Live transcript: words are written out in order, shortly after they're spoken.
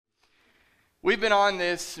We've been on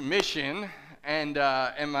this mission, and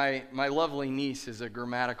my lovely niece is a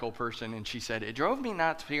grammatical person, and she said, it drove me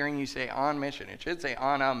nuts hearing you say on mission. It should say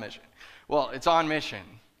on a mission. Well, it's on mission,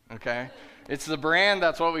 okay? It's the brand.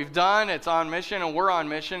 That's what we've done. It's on mission, and we're on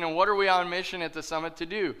mission. And what are we on mission at the summit to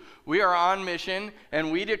do? We are on mission, and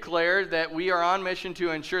we declare that we are on mission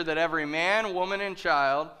to ensure that every man, woman, and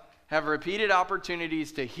child have repeated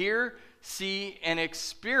opportunities to hear, see, and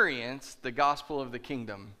experience the gospel of the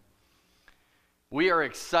kingdom. We are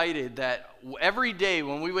excited that every day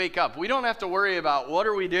when we wake up, we don't have to worry about what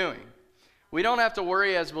are we doing. We don't have to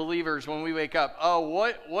worry as believers when we wake up, oh,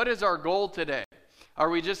 what is our goal today? Are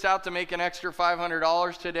we just out to make an extra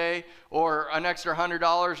 $500 today or an extra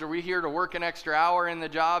 $100? Are we here to work an extra hour in the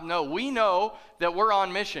job? No, we know that we're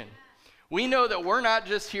on mission. We know that we're not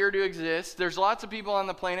just here to exist. There's lots of people on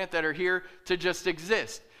the planet that are here to just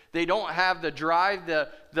exist. They don't have the drive,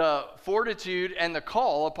 the fortitude, and the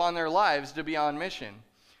call upon their lives to be on mission.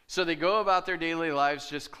 So they go about their daily lives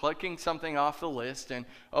just clicking something off the list and,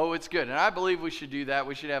 oh, it's good. And I believe we should do that.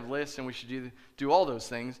 We should have lists and we should do all those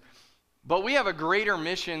things. But we have a greater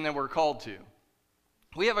mission that we're called to.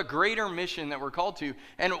 We have a greater mission that we're called to.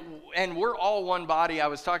 And we're all one body. I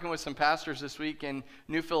was talking with some pastors this week in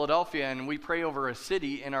New Philadelphia, and we pray over a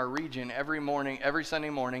city in our region every morning, every Sunday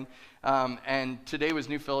morning. And today was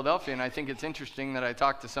New Philadelphia, and I think it's interesting that I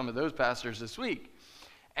talked to some of those pastors this week.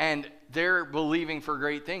 And they're believing for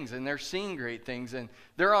great things, and they're seeing great things, and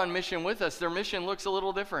they're on mission with us. Their mission looks a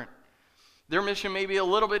little different. Their mission may be a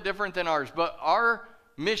little bit different than ours, but our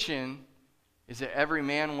mission is that every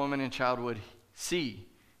man, woman, and child would see,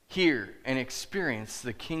 hear, and experience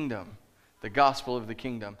the kingdom, the gospel of the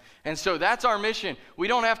kingdom. And so that's our mission. We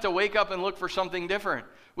don't have to wake up and look for something different.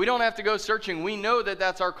 We don't have to go searching. We know that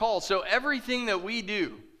that's our call. So everything that we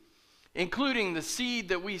do, including the seed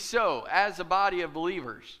that we sow as a body of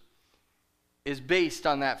believers, is based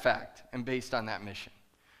on that fact and based on that mission.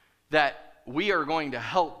 That we are going to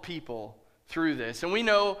help people through this. And we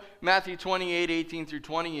know Matthew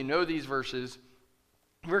 28:18-20, you know these verses.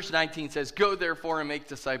 Verse 19 says, go therefore and make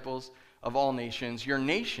disciples of all nations. Your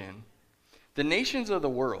nation, the nations of the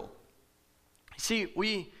world. See,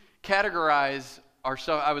 we categorize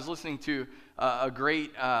ourselves. I was listening to a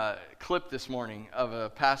great clip this morning of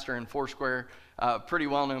a pastor in Foursquare, a pretty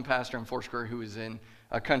well-known pastor in Foursquare who is in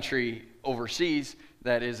a country overseas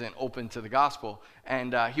that isn't open to the gospel.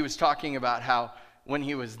 And he was talking about how when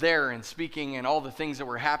he was there and speaking and all the things that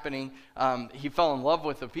were happening, he fell in love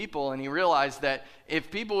with the people, and he realized that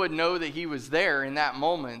if people would know that he was there in that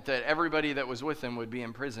moment, that everybody that was with him would be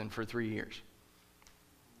in prison for 3 years.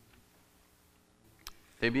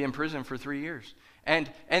 They'd be in prison for 3 years. And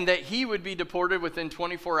that he would be deported within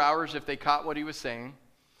 24 hours if they caught what he was saying.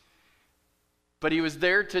 But he was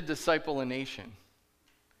there to disciple a nation.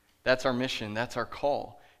 That's our mission. That's our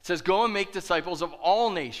call. It says, go and make disciples of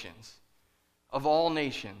all nations. Of all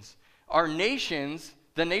nations. Our nations,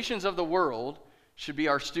 the nations of the world, should be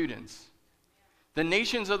our students. The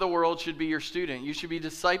nations of the world should be your student. You should be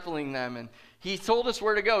discipling them. And he told us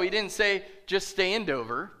where to go. He didn't say, just stay in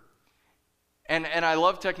Dover. And I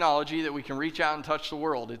love technology that we can reach out and touch the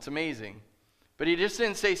world. It's amazing. But he just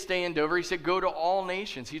didn't say stay in Dover. He said go to all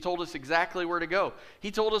nations. He told us exactly where to go.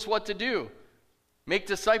 He told us what to do. Make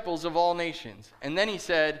disciples of all nations. And then he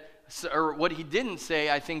said, or what he didn't say,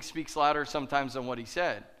 I think speaks louder sometimes than what he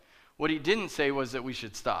said. What he didn't say was that we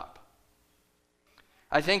should stop.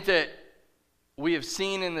 I think that we have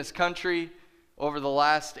seen in this country over the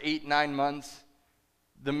last 8-9 months,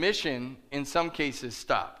 the mission in some cases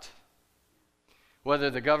stopped.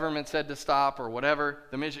 Whether the government said to stop or whatever,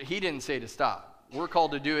 the mission, he didn't say to stop. We're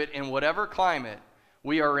called to do it in whatever climate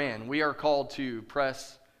we are in. We are called to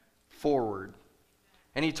press forward.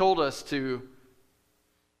 And he told us to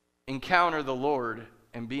encounter the Lord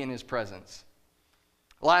and be in his presence.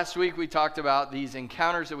 Last week we talked about these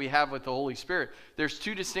encounters that we have with the Holy Spirit. There's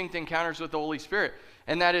 2 distinct encounters with the Holy Spirit.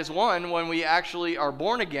 And that is one, when we actually are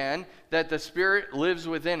born again, that the Spirit lives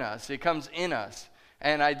within us. It comes in us.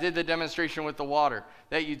 And I did the demonstration with the water,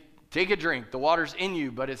 that you take a drink, the water's in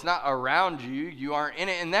you, but it's not around you, you aren't in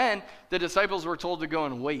it. And then the disciples were told to go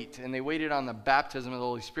and wait, and they waited on the baptism of the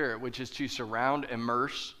Holy Spirit, which is to surround,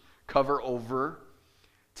 immerse, cover over,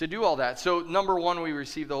 to do all that. So number one, we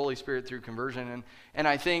receive the Holy Spirit through conversion. And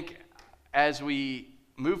I think as we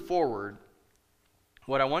move forward,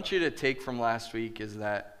 what I want you to take from last week is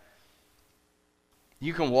that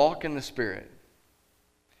you can walk in the Spirit.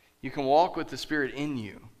 You can walk with the Spirit in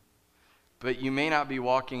you, but you may not be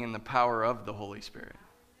walking in the power of the Holy Spirit.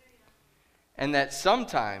 And that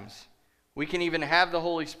sometimes we can even have the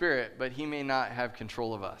Holy Spirit, but he may not have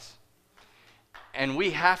control of us. And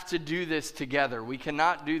we have to do this together. We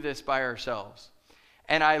cannot do this by ourselves.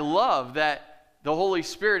 And I love that the Holy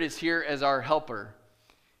Spirit is here as our helper.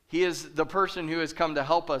 He is the person who has come to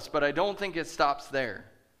help us, but I don't think it stops there.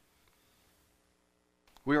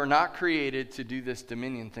 We were not created to do this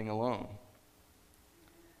dominion thing alone.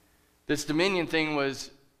 This dominion thing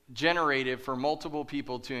was generated for multiple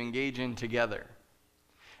people to engage in together.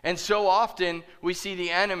 And so often we see the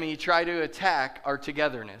enemy try to attack our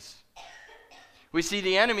togetherness. We see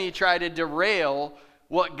the enemy try to derail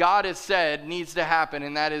what God has said needs to happen,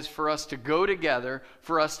 and that is for us to go together,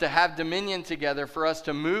 for us to have dominion together, for us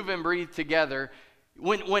to move and breathe together.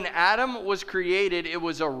 When Adam was created, it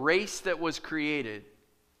was a race that was created.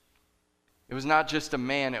 It was not just a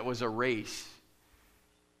man, it was a race.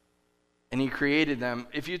 And he created them.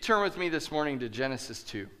 If you turn with me this morning to Genesis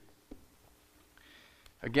 2.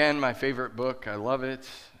 Again, my favorite book. I love it.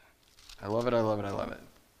 I love it, I love it, I love it.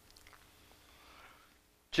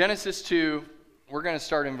 Genesis 2, we're going to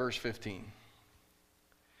start in verse 15.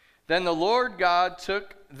 Then the Lord God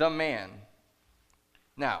took the man.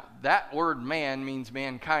 Now, that word man means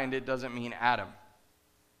mankind. It doesn't mean Adam.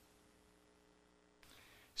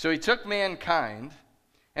 So he took mankind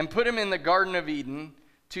and put him in the Garden of Eden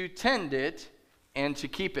to tend it and to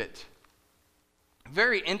keep it.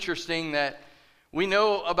 Very interesting that we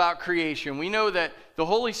know about creation. We know that the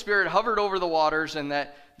Holy Spirit hovered over the waters and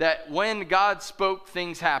that when God spoke,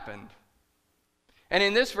 things happened. And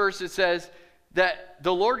in this verse it says that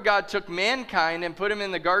the Lord God took mankind and put him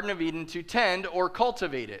in the Garden of Eden to tend or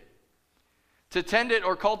cultivate it. To tend it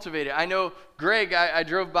or cultivate it. I know, Greg, I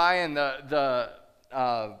drove by and the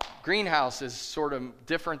greenhouse is sort of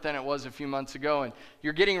different than it was a few months ago, and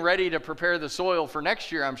you're getting ready to prepare the soil for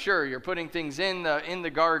next year, I'm sure. You're putting things in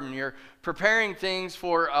the garden. You're preparing things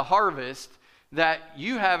for a harvest that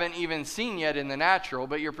you haven't even seen yet in the natural,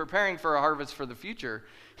 but you're preparing for a harvest for the future.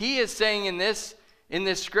 He is saying in this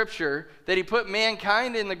scripture that he put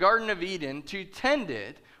mankind in the Garden of Eden to tend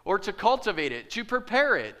it or to cultivate it, to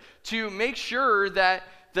prepare it, to make sure that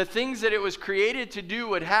the things that it was created to do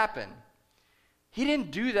would happen. He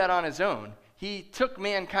didn't do that on his own. He took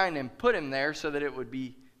mankind and put him there so that it would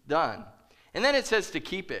be done. And then it says to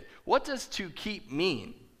keep it. What does to keep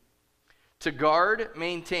mean? To guard,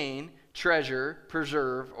 maintain, treasure,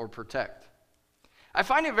 preserve, or protect. I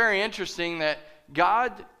find it very interesting that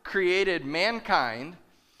God created mankind,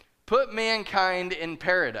 put mankind in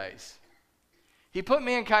paradise. He put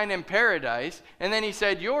mankind in paradise, and then he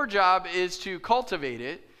said, your job is to cultivate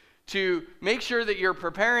it, to make sure that you're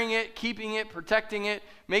preparing it, keeping it, protecting it,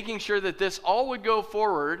 making sure that this all would go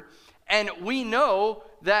forward. And we know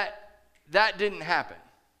that that didn't happen.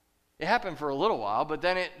 It happened for a little while, but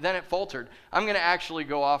then it faltered. I'm going to actually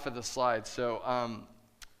go off of the slides, so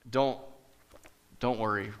don't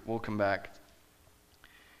worry. We'll come back.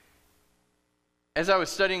 As I was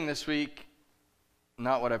studying this week,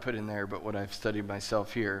 not what I put in there, but what I've studied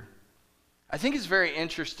myself here, I think it's very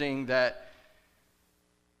interesting that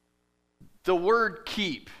the word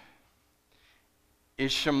keep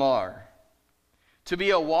is shamar. To be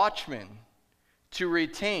a watchman, to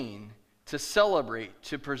retain, to celebrate,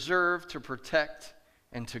 to preserve, to protect,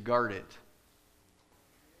 and to guard it.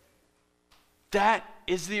 That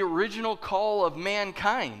is the original call of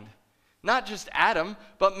mankind. Not just Adam,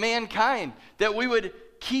 but mankind, that we would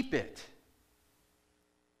keep it.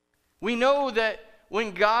 We know that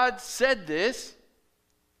when God said this,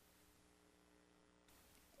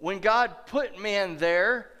 when God put man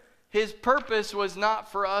there, his purpose was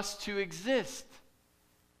not for us to exist.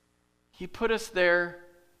 He put us there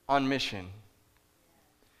on mission.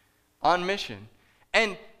 On mission.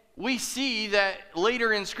 And we see that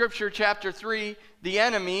later in Scripture, chapter 3, the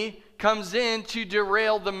enemy comes in to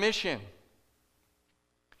derail the mission.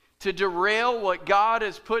 To derail what God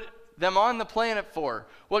has put them on the planet for.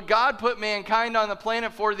 What God put mankind on the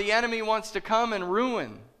planet for, the enemy wants to come and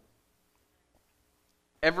ruin.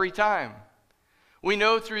 Every time. We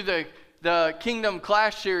know through the Kingdom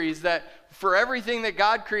Clash series that for everything that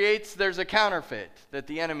God creates, there's a counterfeit that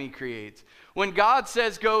the enemy creates. When God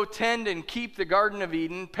says, go tend and keep the Garden of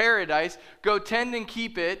Eden, paradise, go tend and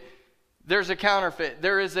keep it, there's a counterfeit.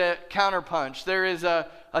 There is a counterpunch. There is a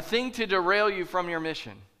thing to derail you from your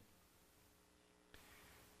mission.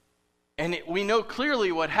 And we know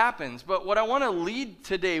clearly what happens, but what I want to lead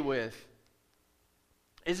today with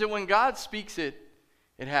is that when God speaks it,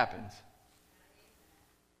 it happens.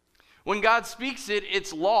 When God speaks it,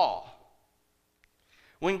 it's law.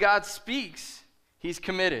 When God speaks, he's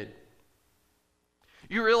committed.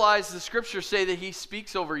 You realize the scriptures say that he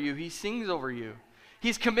speaks over you, he sings over you.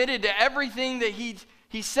 He's committed to everything that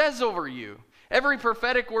he says over you. Every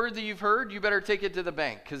prophetic word that you've heard, you better take it to the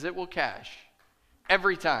bank because it will cash.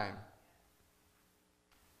 Every time.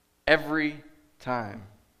 Every time.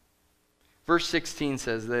 Verse 16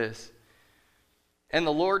 says this. And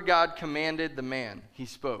the Lord God commanded the man. He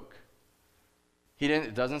spoke.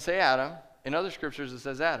 It doesn't say Adam. In other scriptures it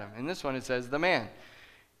says Adam. In this one it says the man.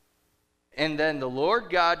 And then the Lord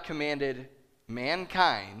God commanded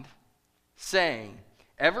mankind, saying,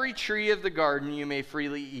 every tree of the garden you may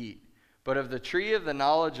freely eat, but of the tree of the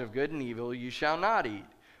knowledge of good and evil you shall not eat.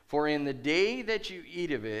 For in the day that you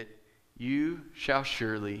eat of it, you shall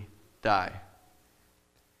surely die.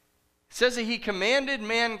 It says that he commanded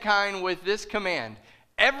mankind with this command.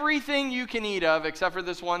 Everything you can eat of except for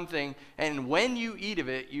this one thing, and when you eat of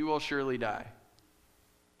it, you will surely die.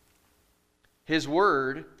 His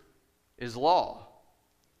word is law.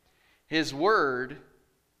 His word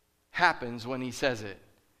happens when he says it.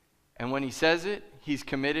 And when he says it, he's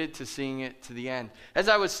committed to seeing it to the end. As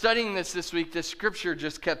I was studying this week, this scripture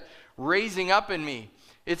just kept raising up in me.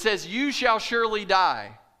 It says, you shall surely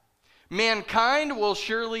die. Mankind will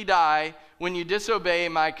surely die when you disobey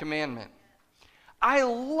my commandment. I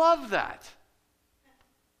love that.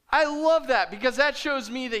 I love that because that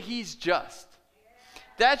shows me that he's just.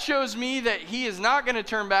 That shows me that he is not going to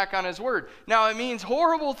turn back on his word. Now, it means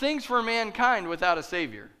horrible things for mankind without a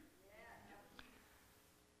Savior.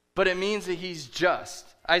 But it means that he's just.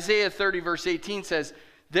 Isaiah 30 verse 18 says,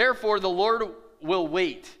 therefore the Lord will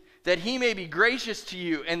wait, that he may be gracious to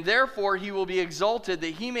you, and therefore he will be exalted,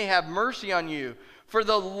 that he may have mercy on you. For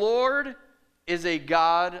the Lord is a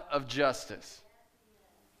God of justice.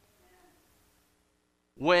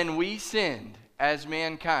 When we sinned as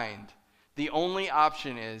mankind, the only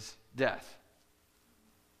option is death.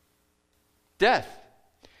 Death.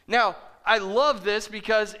 Now, I love this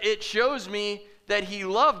because it shows me that he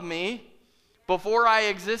loved me before I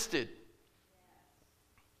existed.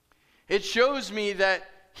 It shows me that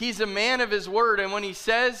he's a man of his word, and when he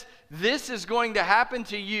says this is going to happen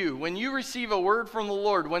to you, when you receive a word from the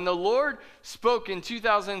Lord, when the Lord spoke in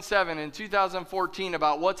 2007 and 2014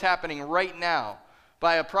 about what's happening right now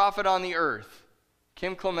by a prophet on the earth,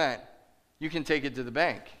 Kim Clement, you can take it to the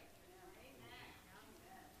bank.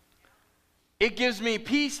 It gives me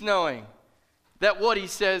peace knowing that what he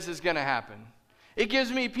says is going to happen. It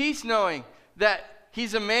gives me peace knowing that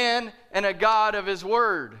he's a man and a God of his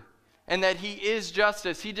word, and that he is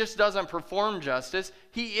justice. He just doesn't perform justice.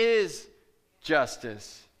 He is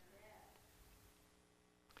justice.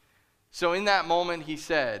 So in that moment he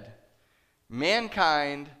said,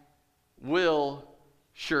 mankind will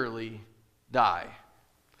surely die.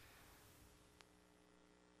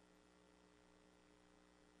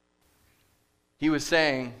 He was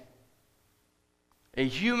saying, a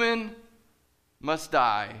human must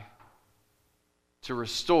die to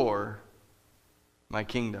restore my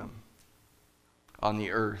kingdom on the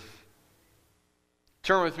earth.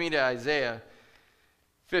 Turn with me to Isaiah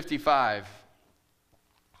 55. It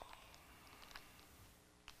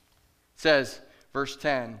says, verse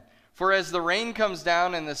 10, for as the rain comes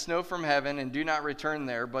down and the snow from heaven and do not return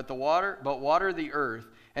there, but water the earth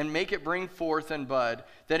and make it bring forth and bud,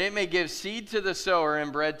 that it may give seed to the sower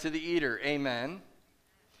and bread to the eater. Amen.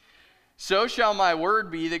 So shall my word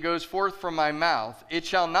be that goes forth from my mouth. It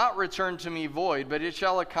shall not return to me void, but it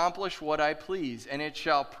shall accomplish what I please, and it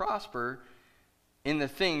shall prosper in the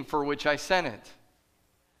thing for which I sent it.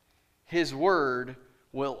 His word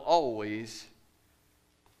will always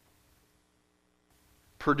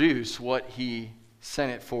produce what he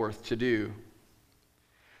sent it forth to do.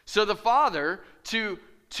 So the Father, to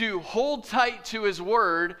hold tight to his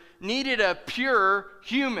word, needed a pure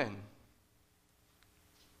human,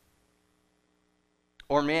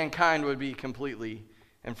 or mankind would be completely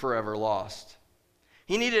and forever lost.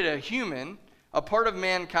 He needed a human, a part of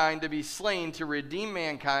mankind, to be slain to redeem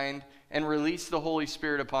mankind and release the Holy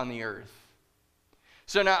Spirit upon the earth.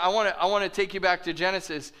 So now I want to take you back to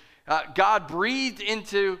Genesis. God breathed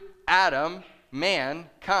into Adam,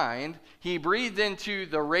 mankind. He breathed into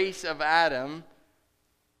the race of Adam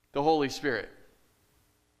the Holy Spirit.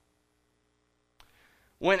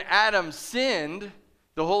 When Adam sinned,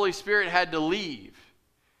 the Holy Spirit had to leave.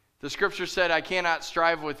 The scripture said, I cannot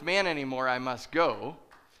strive with man anymore, I must go,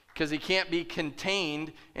 because he can't be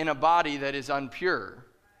contained in a body that is impure.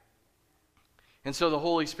 And so the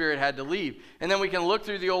Holy Spirit had to leave. And then we can look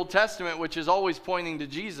through the Old Testament, which is always pointing to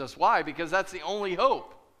Jesus. Why? Because that's the only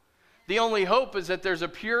hope. The only hope is that there's a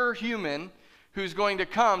pure human who's going to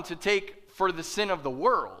come to take for the sin of the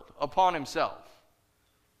world upon himself.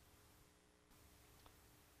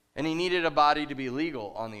 And he needed a body to be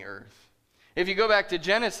legal on the earth. If you go back to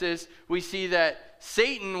Genesis, we see that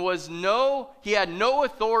Satan he had no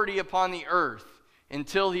authority upon the earth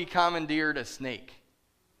until he commandeered a snake.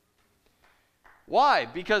 Why?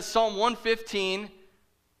 Because Psalm 115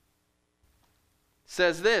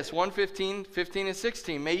 says this, 115, 15 and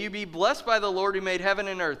 16. May you be blessed by the Lord who made heaven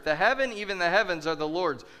and earth. The heaven, even the heavens, are the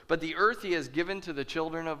Lord's, but the earth he has given to the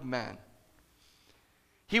children of men.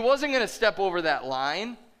 He wasn't going to step over that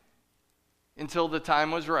line until the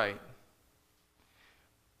time was right.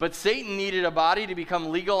 But Satan needed a body to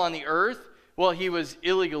become legal on the earth. Well, he was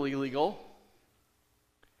illegally legal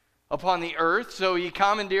upon the earth, so he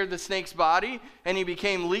commandeered the snake's body, and he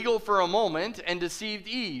became legal for a moment and deceived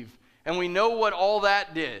Eve. And we know what all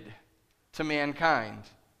that did to mankind.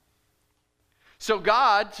 So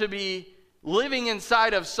God, to be living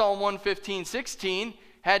inside of Psalm 115:16,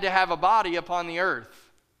 had to have a body upon the earth.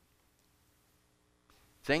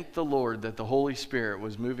 Thank the Lord that the Holy Spirit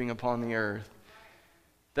was moving upon the earth.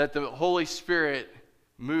 That the Holy Spirit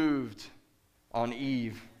moved on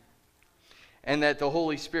Eve. And that the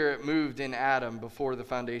Holy Spirit moved in Adam before the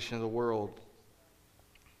foundation of the world.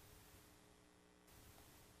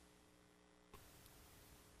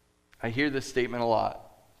 I hear this statement a lot.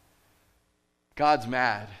 God's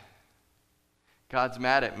mad. God's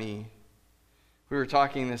mad at me. We were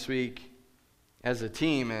talking this week as a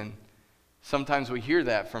team, and sometimes we hear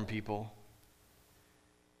that from people.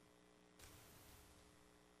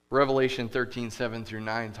 Revelation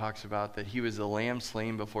 13:7-9 talks about that he was the lamb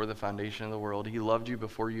slain before the foundation of the world. He loved you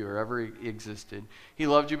before you ever existed. He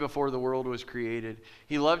loved you before the world was created.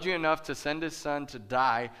 He loved you enough to send his son to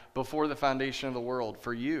die before the foundation of the world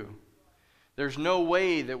for you. There's no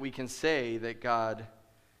way that we can say that God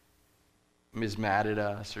is mad at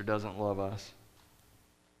us or doesn't love us.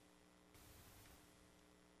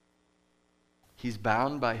 He's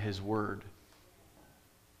bound by his word.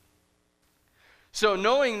 So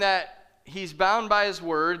knowing that he's bound by his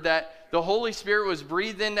word, that the Holy Spirit was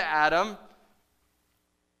breathed into Adam,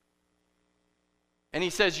 and he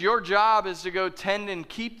says, your job is to go tend and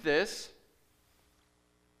keep this.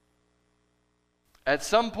 At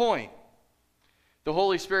some point, the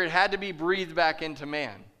Holy Spirit had to be breathed back into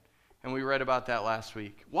man. And we read about that last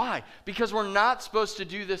week. Why? Because we're not supposed to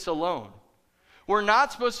do this alone. We're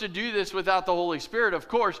not supposed to do this without the Holy Spirit, of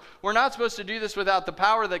course. We're not supposed to do this without the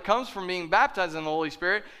power that comes from being baptized in the Holy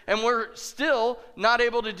Spirit. And we're still not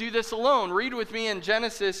able to do this alone. Read with me in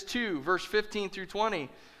Genesis 2, verse 15-20.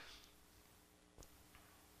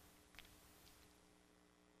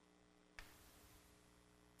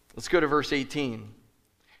 Let's go to verse 18.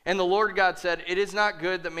 And the Lord God said, it is not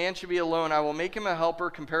good that man should be alone. I will make him a helper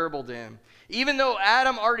comparable to him. Even though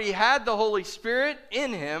Adam already had the Holy Spirit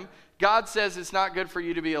in him, God says it's not good for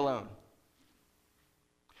you to be alone.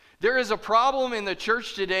 There is a problem in the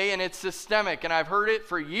church today, and it's systemic, and I've heard it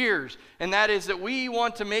for years, and that is that we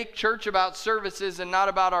want to make church about services and not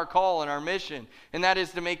about our call and our mission, and that is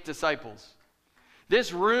to make disciples.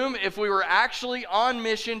 This room, if we were actually on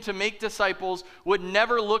mission to make disciples, would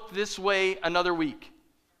never look this way another week.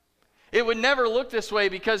 It would never look this way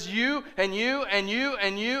because you and you and you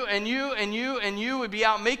and you and you and you and you would be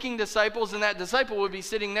out making disciples, and that disciple would be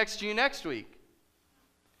sitting next to you next week.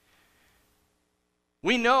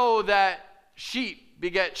 We know that sheep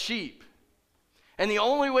beget sheep. And the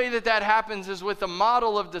only way that that happens is with the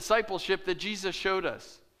model of discipleship that Jesus showed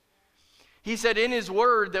us. He said in his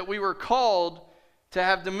word that we were called to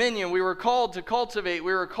have dominion. We were called to cultivate.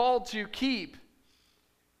 We were called to keep.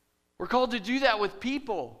 We're called to do that with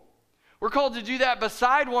people. We're called to do that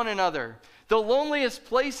beside one another. The loneliest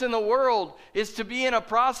place in the world is to be in a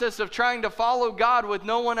process of trying to follow God with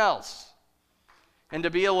no one else and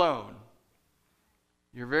to be alone.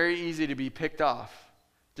 You're very easy to be picked off,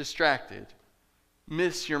 distracted,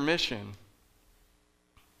 miss your mission.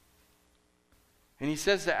 And he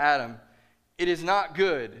says to Adam, it is not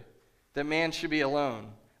good that man should be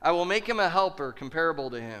alone. I will make him a helper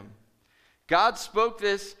comparable to him. God spoke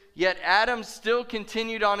this, yet Adam still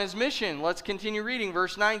continued on his mission. Let's continue reading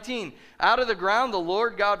verse 19. Out of the ground the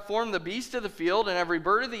Lord God formed the beasts of the field and every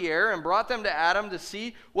bird of the air and brought them to Adam to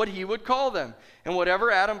see what he would call them. And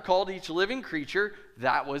whatever Adam called each living creature,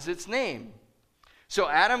 that was its name. So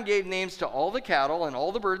Adam gave names to all the cattle and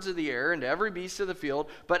all the birds of the air and to every beast of the field.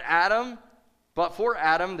 But for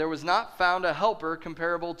Adam there was not found a helper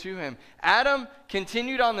comparable to him. Adam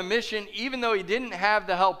continued on the mission even though he didn't have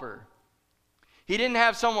the helper. He didn't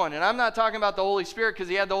have someone, and I'm not talking about the Holy Spirit because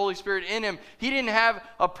he had the Holy Spirit in him. He didn't have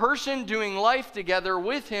a person doing life together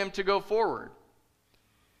with him to go forward.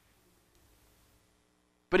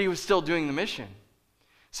 But he was still doing the mission.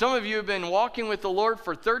 Some of you have been walking with the Lord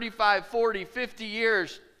for 35, 40, 50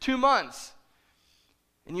 years, 2 months,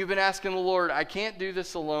 and you've been asking the Lord, I can't do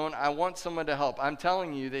this alone. I want someone to help. I'm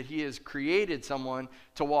telling you that he has created someone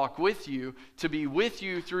to walk with you, to be with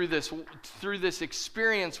you through this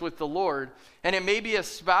experience with the Lord. And it may be a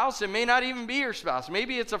spouse. It may not even be your spouse.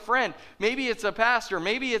 Maybe it's a friend. Maybe it's a pastor.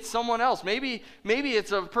 Maybe it's someone else. Maybe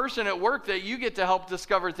it's a person at work that you get to help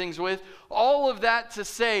discover things with. All of that to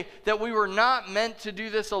say that we were not meant to do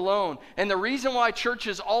this alone. And the reason why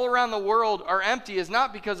churches all around the world are empty is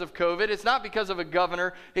not because of COVID. It's not because of a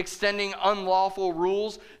governor extending unlawful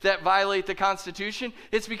rules that violate the Constitution.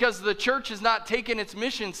 It's because the church has not taken its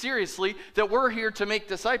mission seriously, that we're here to make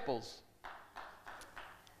disciples.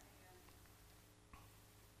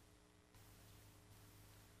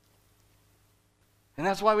 And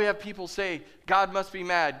that's why we have people say, God must be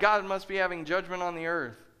mad. God must be having judgment on the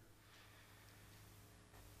earth.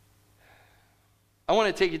 I want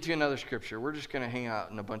to take you to another scripture. We're just going to hang out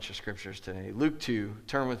in a bunch of scriptures today. Luke 2.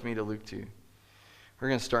 Turn with me to Luke 2. We're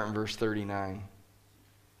going to start in verse 39.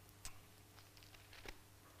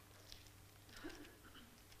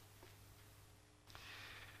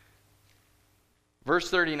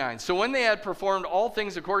 Verse 39, so when they had performed all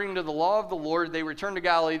things according to the law of the Lord, they returned to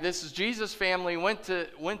Galilee. This is Jesus' family, went to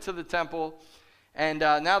the temple, and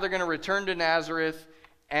now they're going to return to Nazareth,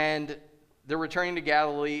 and they're returning to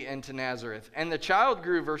Galilee and to Nazareth. And the child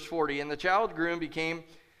grew, verse 40, and the child grew and became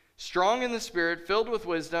strong in the Spirit, filled with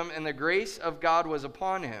wisdom, and the grace of God was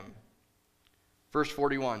upon him. Verse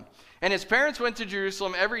 41, and his parents went to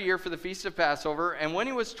Jerusalem every year for the feast of Passover, and when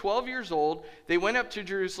he was 12 years old, they went up to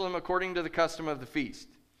Jerusalem according to the custom of the feast.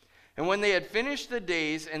 And when they had finished the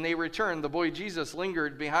days and they returned, the boy Jesus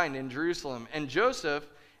lingered behind in Jerusalem, and Joseph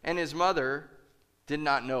and his mother did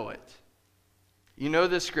not know it. You know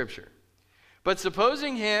this scripture. But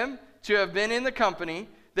supposing him to have been in the company,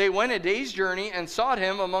 they went a day's journey and sought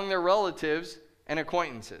him among their relatives and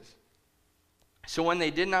acquaintances. So when they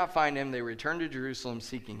did not find him, they returned to Jerusalem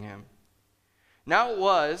seeking him. Now it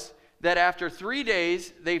was that after 3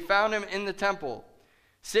 days they found him in the temple,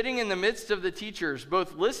 sitting in the midst of the teachers,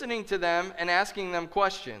 both listening to them and asking them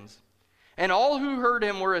questions. And all who heard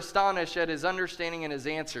him were astonished at his understanding and his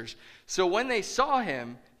answers. So when they saw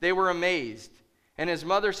him, they were amazed. And his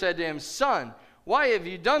mother said to him, Son, why have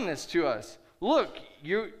you done this to us? Look,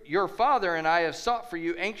 your father and I have sought for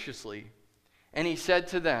you anxiously. And he said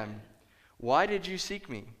to them, Why did you seek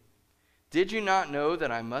me? Did you not know that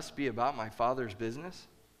I must be about my Father's business?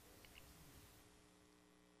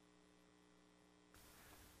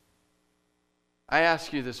 I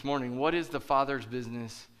ask you this morning, what is the Father's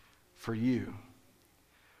business for you?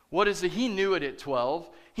 What is it? He knew it at 12.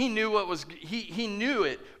 He knew what was, he knew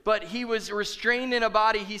it, but he was restrained in a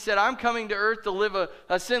body. He said, I'm coming to earth to live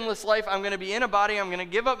a sinless life. I'm going to be in a body. I'm going to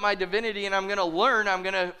give up my divinity, and I'm going to learn. I'm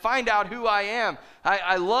going to find out who I am.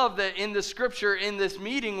 I love that in the scripture, in this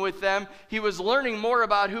meeting with them, he was learning more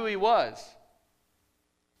about who he was.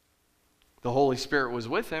 The Holy Spirit was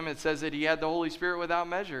with him. It says that he had the Holy Spirit without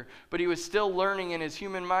measure, but he was still learning in his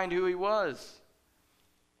human mind who he was.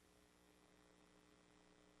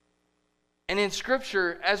 And in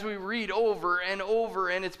Scripture, as we read over and over,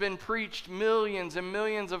 and it's been preached millions and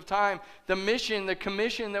millions of times, the mission, the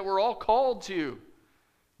commission that we're all called to,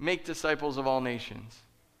 make disciples of all nations.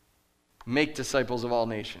 Make disciples of all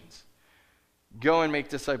nations. Go and make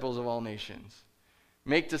disciples of all nations.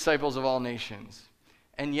 Make disciples of all nations.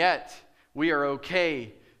 And yet, we are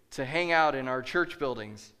okay to hang out in our church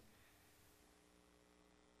buildings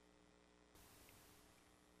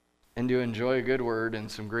and to enjoy a good word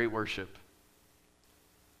and some great worship,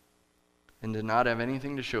 and to not have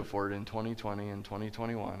anything to show for it in 2020 and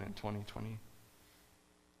 2021 and 2020.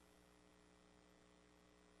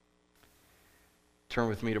 Turn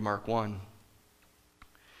with me to Mark 1.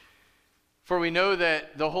 For we know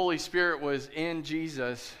that the Holy Spirit was in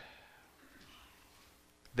Jesus,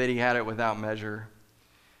 that he had it without measure.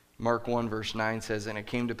 Mark 1 verse 9 says, And it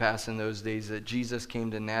came to pass in those days that Jesus came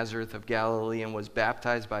to Nazareth of Galilee and was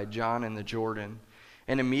baptized by John in the Jordan.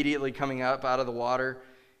 And immediately coming up out of the water,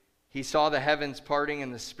 he saw the heavens parting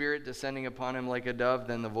and the Spirit descending upon him like a dove.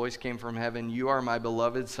 Then the voice came from heaven, You are my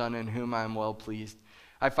beloved Son, in whom I am well pleased.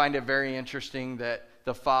 I find it very interesting that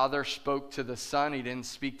the Father spoke to the Son. He didn't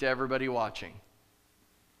speak to everybody watching.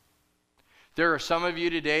 There are some of you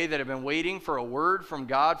today that have been waiting for a word from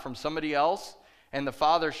God from somebody else, and the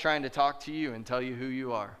Father's trying to talk to you and tell you who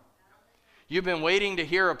you are. You've been waiting to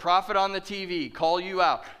hear a prophet on the TV call you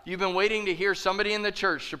out. You've been waiting to hear somebody in the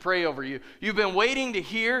church to pray over you. You've been waiting to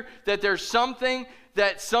hear that there's something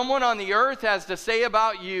that someone on the earth has to say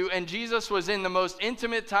about you, and Jesus was in the most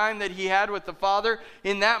intimate time that he had with the Father.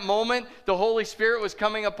 In that moment, the Holy Spirit was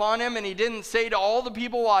coming upon him, and he didn't say to all the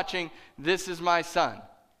people watching, This is my Son.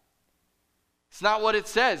 It's not what it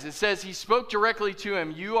says. It says he spoke directly to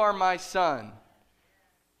him. You are my son.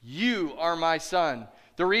 You are my son.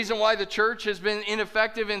 The reason why the church has been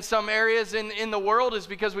ineffective in some areas in the world is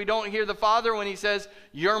because we don't hear the Father when he says,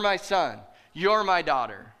 you're my son. You're my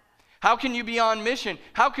daughter. How can you be on mission?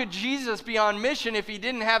 How could Jesus be on mission if he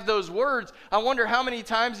didn't have those words? I wonder how many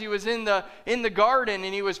times he was in the garden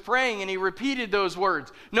and he was praying and he repeated those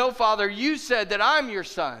words. No, Father, you said that I'm your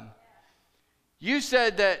son. You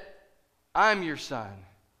said that I'm your son.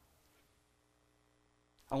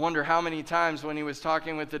 I wonder how many times when he was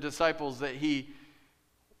talking with the disciples that he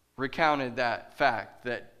recounted that fact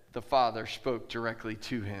that the Father spoke directly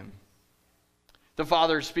to him. The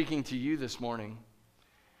Father is speaking to you this morning.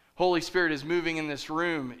 Holy Spirit is moving in this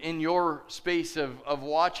room, in your space of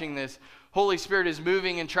watching this. Holy Spirit is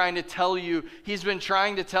moving and trying to tell you. He's been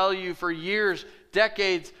trying to tell you for years,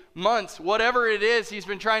 decades, months, whatever it is, he's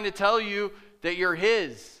been trying to tell you that you're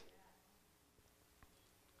his.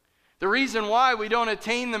 The reason why we don't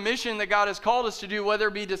attain the mission that God has called us to do, whether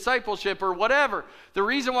it be discipleship or whatever, the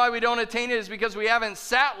reason why we don't attain it is because we haven't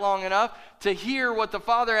sat long enough to hear what the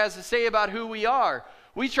Father has to say about who we are.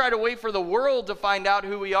 We try to wait for the world to find out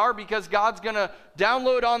who we are because God's going to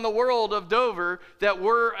download on the world of Dover that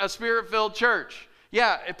we're a Spirit-filled church.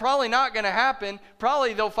 Yeah, it's probably not going to happen.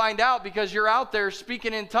 Probably they'll find out because you're out there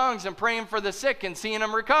speaking in tongues and praying for the sick and seeing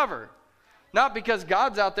them recover. Not because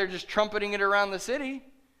God's out there just trumpeting it around the city.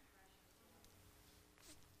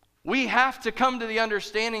 We have to come to the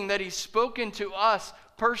understanding that he's spoken to us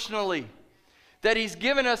personally, that he's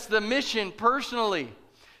given us the mission personally,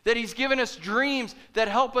 that he's given us dreams that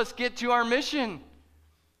help us get to our mission,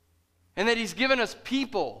 and that he's given us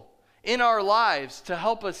people in our lives to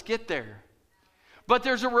help us get there. But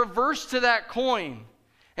there's a reverse to that coin,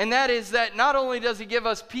 and that is that not only does he give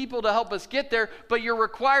us people to help us get there, but you're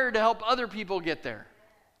required to help other people get there.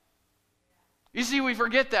 You see, we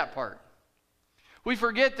forget that part. We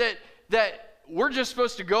forget that we're just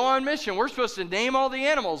supposed to go on mission. We're supposed to name all the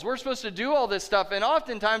animals. We're supposed to do all this stuff. And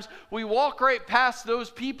oftentimes, we walk right past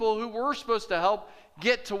those people who we're supposed to help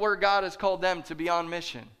get to where God has called them to be on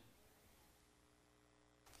mission.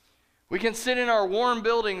 We can sit in our warm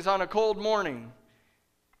buildings on a cold morning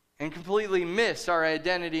and completely miss our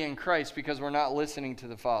identity in Christ because we're not listening to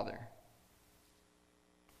the Father.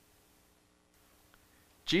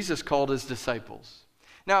 Jesus called his disciples.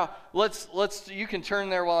 Now, you can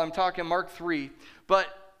turn there while I'm talking, Mark 3. But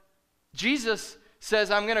Jesus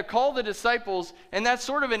says, I'm going to call the disciples, and that's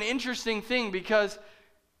sort of an interesting thing because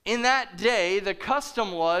in that day, the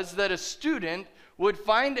custom was that a student would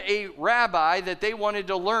find a rabbi that they wanted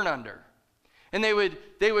to learn under. And they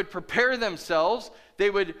would prepare themselves.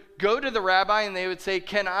 They would go to the rabbi and they would say,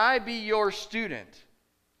 can I be your student?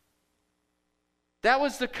 That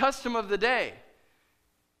was the custom of the day.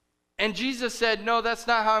 And Jesus said, no, that's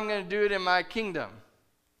not how I'm going to do it in my kingdom.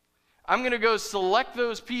 I'm going to go select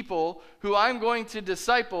those people who I'm going to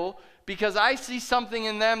disciple because I see something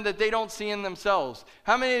in them that they don't see in themselves.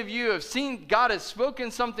 How many of you have seen God has spoken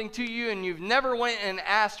something to you and you've never went and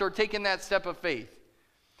asked or taken that step of faith?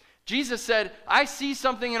 Jesus said, I see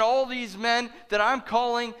something in all these men that I'm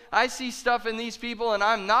calling. I see stuff in these people, and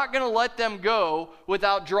I'm not going to let them go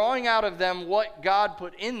without drawing out of them what God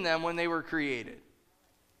put in them when they were created.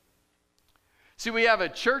 See, we have a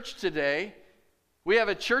church today. We have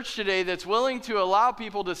a church today that's willing to allow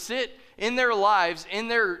people to sit in their lives, in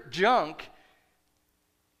their junk,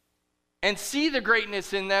 and see the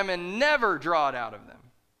greatness in them and never draw it out of them.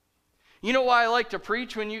 You know why I like to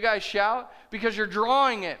preach when you guys shout? Because you're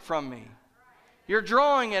drawing it from me. You're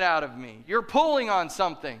drawing it out of me. You're pulling on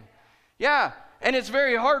something. Yeah, and it's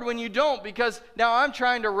very hard when you don't because now I'm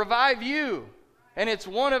trying to revive you. And it's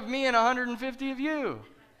one of me and 150 of you.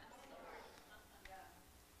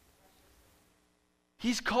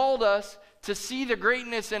 He's called us to see the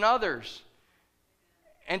greatness in others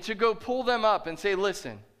and to go pull them up and say,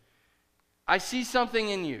 listen, I see something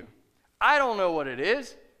in you. I don't know what it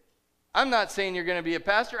is. I'm not saying you're going to be a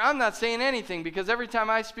pastor. I'm not saying anything because every time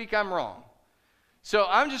I speak, I'm wrong. So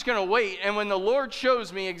I'm just going to wait, and when the Lord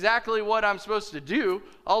shows me exactly what I'm supposed to do,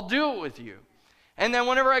 I'll do it with you. And then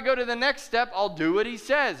whenever I go to the next step, I'll do what he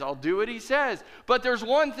says. I'll do what he says. But there's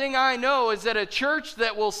one thing I know is that a church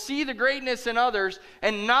that will see the greatness in others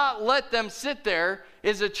and not let them sit there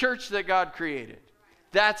is a church that God created.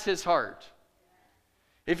 That's his heart.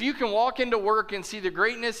 If you can walk into work and see the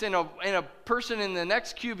greatness in a person in the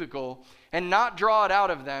next cubicle and not draw it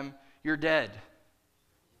out of them, you're dead.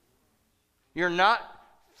 You're not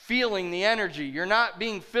feeling the energy. You're not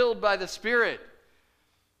being filled by the Spirit.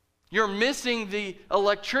 You're missing the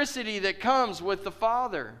electricity that comes with the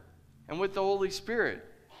Father and with the Holy Spirit.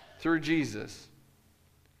 through Jesus.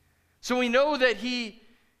 So we know that he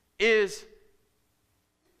is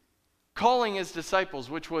calling his disciples,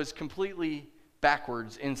 which was completely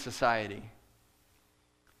backwards in society.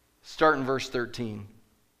 Start in verse 13.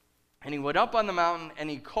 And he went up on the mountain, and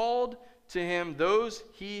he called to him those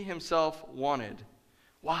he himself wanted.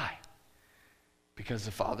 Why? Because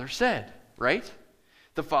the Father said, right?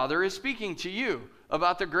 The Father is speaking to you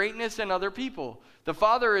about the greatness in other people. The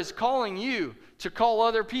Father is calling you to call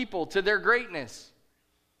other people to their greatness.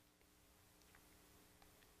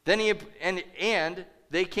 Then and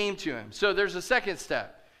they came to him. So there's a second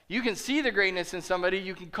step. You can see the greatness in somebody.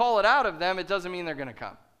 You can call it out of them. It doesn't mean they're going to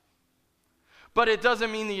come. But it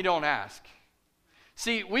doesn't mean that you don't ask.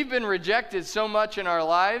 See, we've been rejected so much in our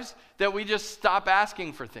lives that we just stop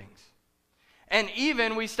asking for things. And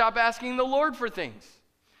even we stop asking the Lord for things.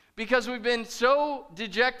 Because we've been so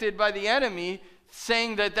dejected by the enemy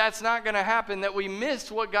saying that that's not going to happen that we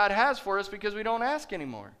missed what God has for us because we don't ask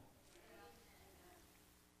anymore.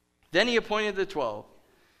 Then he appointed the 12.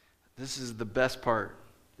 This is the best part.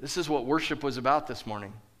 This is what worship was about this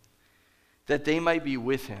morning. That they might be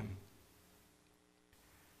with him.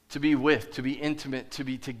 To be with, to be intimate, to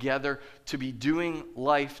be together, to be doing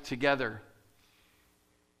life together.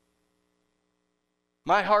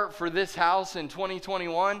 My heart for this house in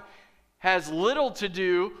 2021 has little to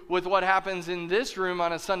do with what happens in this room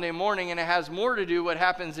on a Sunday morning, and it has more to do with what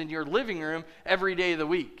happens in your living room every day of the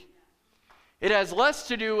week. It has less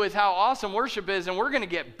to do with how awesome worship is, and we're going to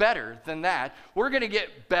get better than that. We're going to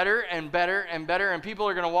get better and better and better, and people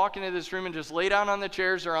are going to walk into this room and just lay down on the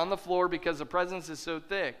chairs or on the floor because the presence is so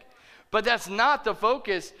thick. But that's not the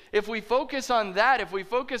focus. If we focus on that, if we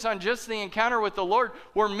focus on just the encounter with the Lord,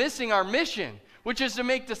 we're missing our mission, which is to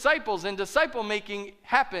make disciples, and disciple making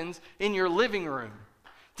happens in your living room.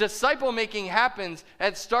 Disciple making happens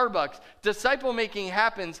at Starbucks. Disciple making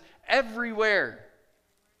happens everywhere.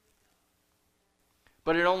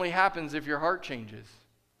 But it only happens if your heart changes.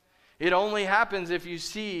 It only happens if you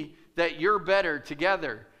see that you're better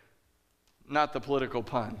together, not the political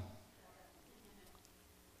pun.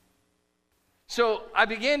 So I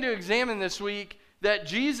began to examine this week that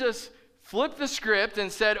Jesus flipped the script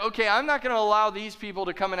and said, okay, I'm not going to allow these people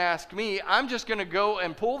to come and ask me. I'm just going to go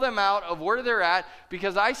and pull them out of where they're at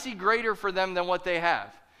because I see greater for them than what they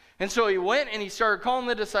have. And so he went and he started calling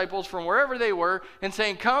the disciples from wherever they were and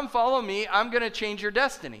saying, come, follow me. I'm going to change your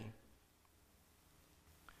destiny.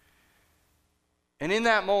 And in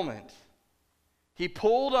that moment, he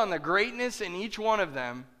pulled on the greatness in each one of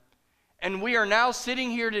them. And we are now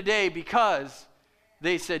sitting here today because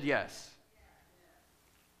they said yes.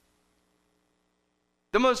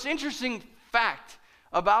 The most interesting fact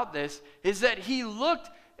about this is that he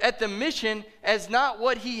looked at the mission as not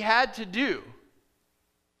what he had to do,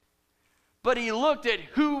 but he looked at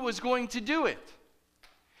who was going to do it.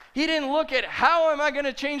 He didn't look at how am I going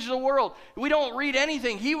to change the world. We don't read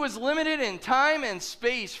anything. He was limited in time and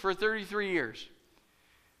space for 33 years.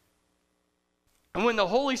 And when the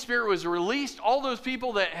Holy Spirit was released, all those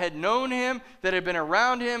people that had known him, that had been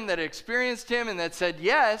around him, that had experienced him, and that said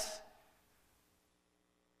yes,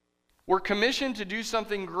 were commissioned to do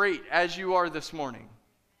something great as you are this morning.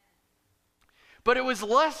 But it was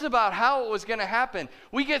less about how it was going to happen.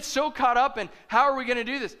 We get so caught up in how are we going to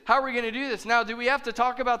do this? How are we going to do this? Now, do we have to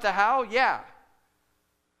talk about the how? Yeah.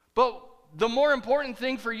 But the more important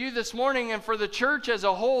thing for you this morning and for the church as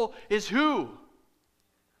a whole is who.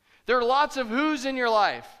 There are lots of who's in your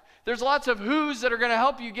life. There's lots of who's that are going to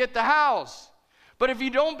help you get the hows. But if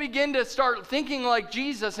you don't begin to start thinking like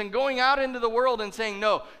Jesus and going out into the world and saying,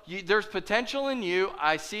 no, there's potential in you.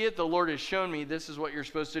 I see it. The Lord has shown me this is what you're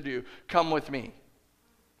supposed to do. Come with me.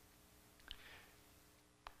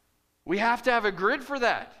 We have to have a grid for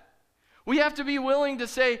that. We have to be willing to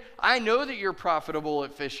say, I know that you're profitable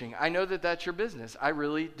at fishing. I know that that's your business. I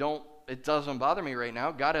really don't. It doesn't bother me right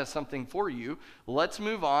now. God has something for you. Let's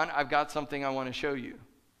move on. I've got something I want to show you.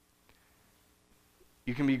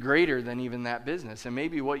 You can be greater than even that business. And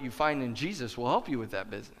maybe what you find in Jesus will help you with that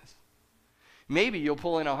business. Maybe you'll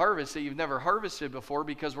pull in a harvest that you've never harvested before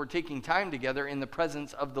because we're taking time together in the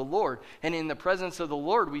presence of the Lord. And in the presence of the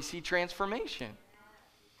Lord, we see transformation.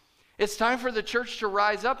 It's time for the church to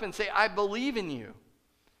rise up and say, I believe in you.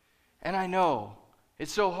 And I know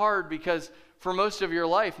it's so hard because for most of your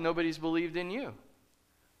life, nobody's believed in you.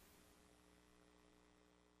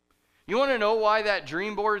 You want to know why that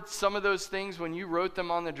dream board, some of those things, when you wrote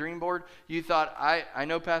them on the dream board, you thought, I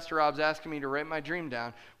know Pastor Rob's asking me to write my dream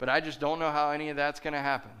down, but I just don't know how any of that's going to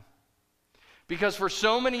happen. Because for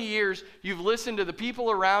so many years, you've listened to the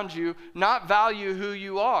people around you not value who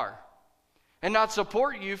you are and not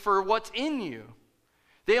support you for what's in you.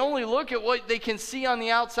 They only look at what they can see on the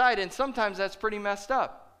outside, and sometimes that's pretty messed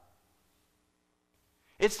up.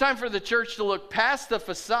 It's time for the church to look past the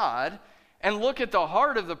facade and look at the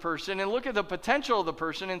heart of the person and look at the potential of the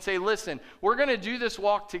person and say, listen, we're going to do this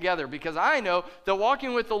walk together, because I know that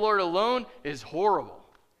walking with the Lord alone is horrible.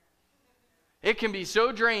 It can be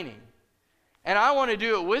so draining. And I want to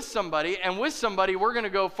do it with somebody, and with somebody we're going to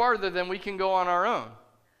go farther than we can go on our own.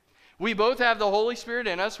 We both have the Holy Spirit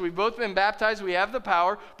in us. We've both been baptized. We have the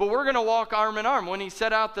power, but we're going to walk arm in arm. When he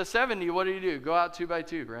set out the 70, what did he do? Go out 2 by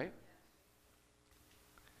 2, right?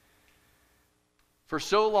 For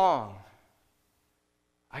so long,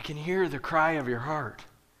 I can hear the cry of your heart.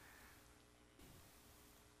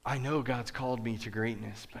 I know God's called me to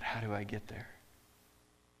greatness, but how do I get there?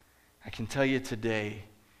 I can tell you today,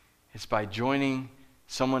 it's by joining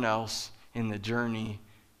someone else in the journey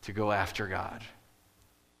to go after God.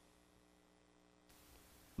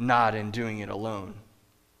 Not in doing it alone.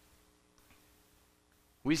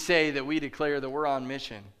 We say that we declare that we're on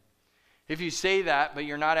mission. If you say that, but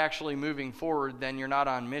you're not actually moving forward, then you're not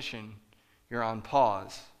on mission. You're on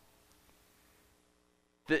pause.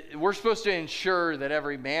 We're supposed to ensure that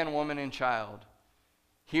every man, woman, and child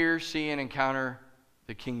hear, see, and encounter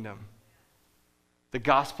the kingdom. The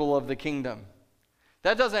gospel of the kingdom.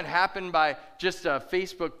 That doesn't happen by just a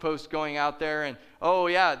Facebook post going out there and, oh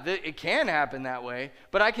yeah, it can happen that way.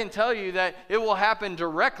 But I can tell you that it will happen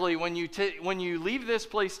directly when you leave this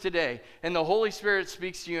place today and the Holy Spirit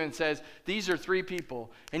speaks to you and says, these are 3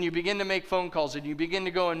 people. And you begin to make phone calls and you begin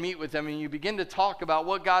to go and meet with them and you begin to talk about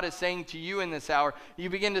what God is saying to you in this hour. You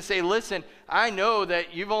begin to say, listen, I know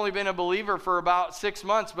that you've only been a believer for about 6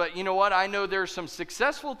 months, but you know what? I know there's some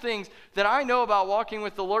successful things that I know about walking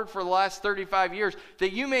with the Lord for the last 35 years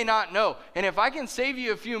that you may not know. And if I can save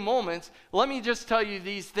you a few moments, let me just tell you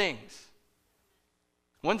these things.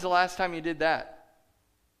 When's the last time you did that?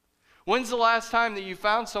 When's the last time that you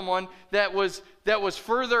found someone that was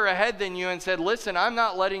further ahead than you and said, listen, I'm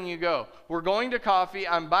not letting you go. We're going to coffee,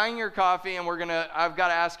 I'm buying your coffee, and I've got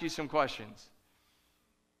to ask you some questions.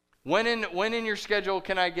 When in your schedule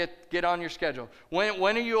can I get on your schedule?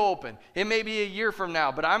 When are you open? It may be a year from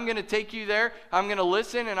now, but I'm going to take you there, I'm going to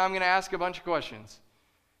listen, and I'm going to ask a bunch of questions.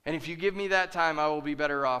 And if you give me that time, I will be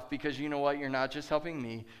better off, because you know what? You're not just helping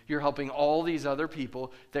me. You're helping all these other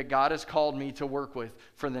people that God has called me to work with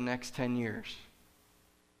for the next 10 years.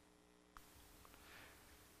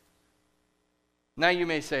 Now you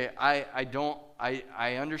may say,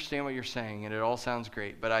 I understand what you're saying, and it all sounds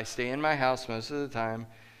great, but I stay in my house most of the time.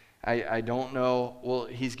 I don't know. Well,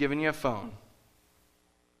 he's given you a phone.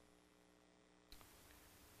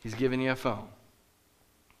 He's given you a phone.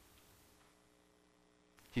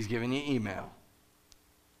 He's given you email,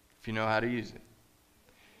 if you know how to use it.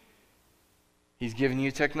 He's given you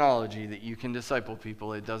technology that you can disciple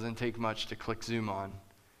people. It doesn't take much to click Zoom on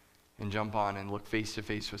and jump on and look face to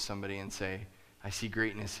face with somebody and say, I see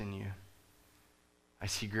greatness in you. I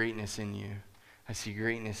see greatness in you. I see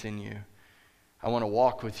greatness in you. I want to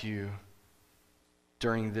walk with you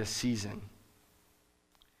during this season.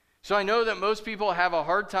 So I know that most people have a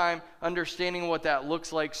hard time understanding what that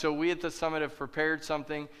looks like, so we at the Summit have prepared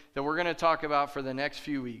something that we're going to talk about for the next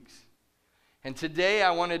few weeks. And today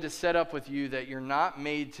I wanted to set up with you that you're not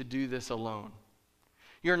made to do this alone.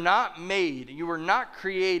 You were not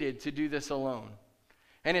created to do this alone.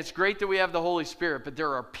 And it's great that we have the Holy Spirit, but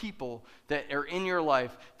there are people that are in your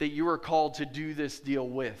life that you are called to do this deal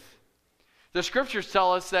with. The scriptures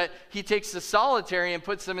tell us that he takes the solitary and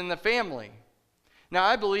puts them in the family. Now,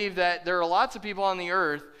 I believe that there are lots of people on the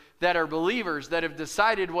earth that are believers that have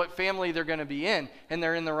decided what family they're going to be in, and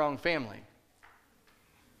they're in the wrong family.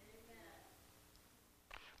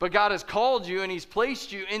 But God has called you and he's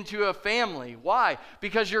placed you into a family. Why?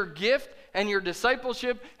 Because your gift and your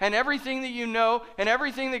discipleship and everything that you know and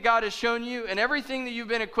everything that God has shown you and everything that you've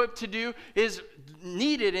been equipped to do is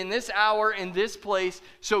needed in this hour, in this place.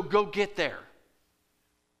 So go get there.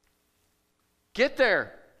 Get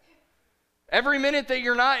there. Every minute that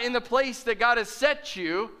you're not in the place that God has set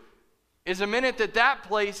you is a minute that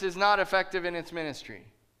place is not effective in its ministry.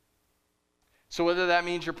 So whether that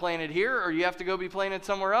means you're planted here or you have to go be planted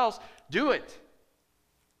somewhere else, do it.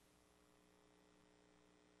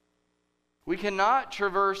 We cannot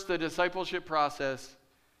traverse the discipleship process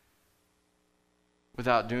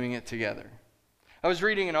without doing it together. I was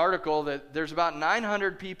reading an article that there's about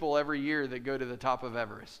 900 people every year that go to the top of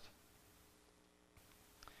Everest.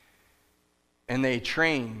 And they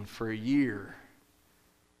train for a year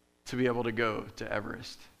to be able to go to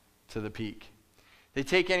Everest, to the peak. They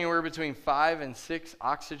take anywhere between 5 and 6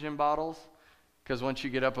 oxygen bottles, because once you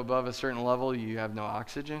get up above a certain level, you have no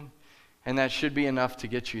oxygen. And that should be enough to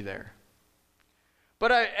get you there.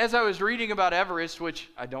 But as I was reading about Everest, which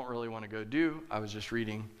I don't really want to go do, I was just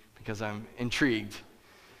reading because I'm intrigued.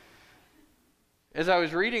 As I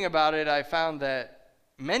was reading about it, I found that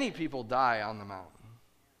many people die on the mountain.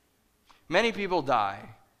 Many people die.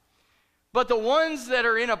 But the ones that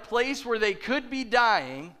are in a place where they could be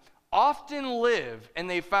dying often live, and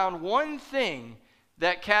they found one thing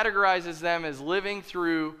that categorizes them as living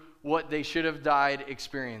through what they should have died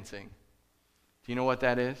experiencing. Do you know what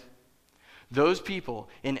that is? Those people,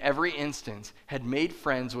 in every instance, had made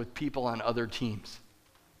friends with people on other teams.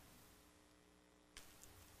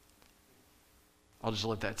 I'll just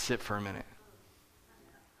let that sit for a minute.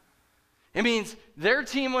 It means their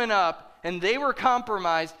team went up and they were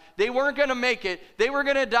compromised. They weren't going to make it. They were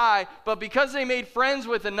going to die. But because they made friends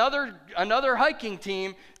with another hiking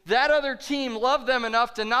team, that other team loved them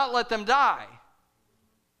enough to not let them die.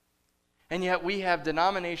 And yet we have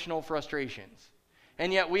denominational frustrations.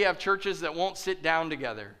 And yet we have churches that won't sit down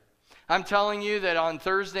together. I'm telling you that on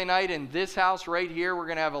Thursday night in this house right here, we're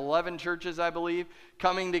going to have 11 churches, I believe,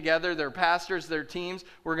 coming together. Their pastors, their teams.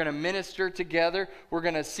 We're going to minister together. We're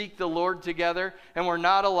going to seek the Lord together. And we're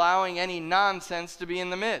not allowing any nonsense to be in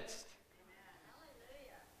the midst.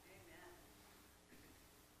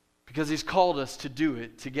 Because He's called us to do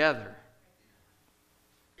it together.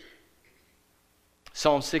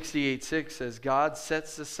 Psalm 68:6 says, God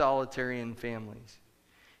sets the solitary in families.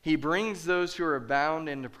 He brings those who are bound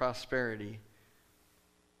into prosperity.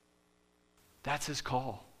 That's His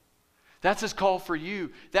call. That's His call for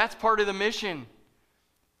you. That's part of the mission,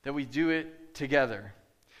 that we do it together.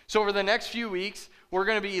 So over the next few weeks, we're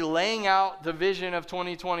going to be laying out the vision of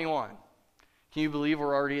 2021. Can you believe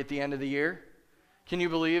we're already at the end of the year? Can you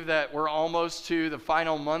believe that we're almost to the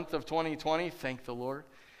final month of 2020? Thank the Lord.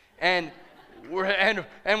 And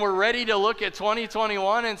we're ready to look at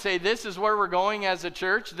 2021 and say, this is where we're going as a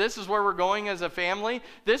church. This is where we're going as a family.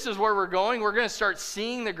 This is where we're going. We're going to start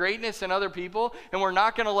seeing the greatness in other people, and we're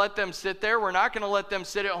not going to let them sit there. We're not going to let them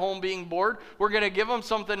sit at home being bored. We're going to give them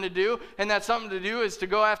something to do, and that something to do is to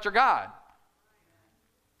go after God.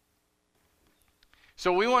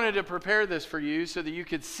 So we wanted to prepare this for you so that you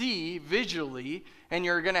could see visually, and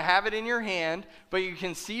you're going to have it in your hand, but you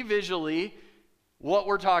can see visually what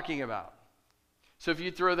we're talking about. So if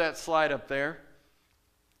you throw that slide up there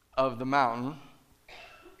of the mountain,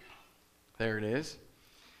 there it is.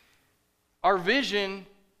 Our vision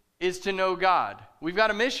is to know God. We've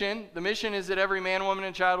got a mission. The mission is that every man, woman,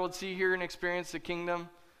 and child would see, hear, and experience the kingdom.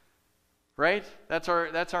 Right? That's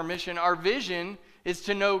our mission. Our vision is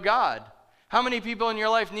to know God. How many people in your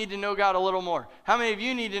life need to know God a little more? How many of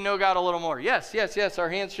you need to know God a little more? Yes, yes, yes. Our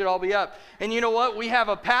hands should all be up. And you know what? We have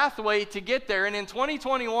a pathway to get there. And in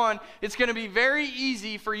 2021, it's going to be very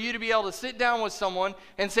easy for you to be able to sit down with someone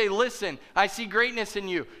and say, listen, I see greatness in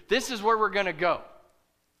you. This is where we're going to go.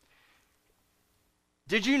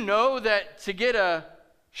 Did you know that to get a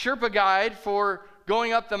Sherpa guide for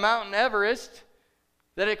going up the Mountain Everest,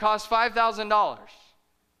 that it costs $5,000?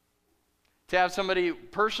 To have somebody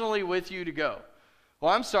personally with you to go.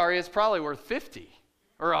 Well, I'm sorry, it's probably worth $50,000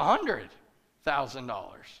 or $100,000.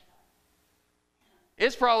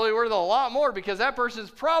 It's probably worth a lot more because that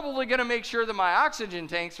person's probably going to make sure that my oxygen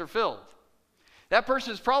tanks are filled. That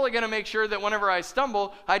person's probably going to make sure that whenever I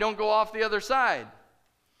stumble, I don't go off the other side.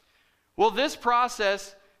 Well, this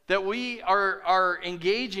process that we are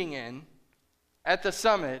engaging in at the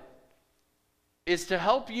summit is to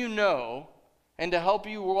help you know and to help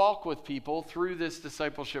you walk with people through this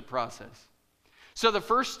discipleship process. So the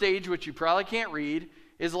first stage, which you probably can't read,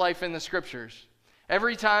 is life in the scriptures.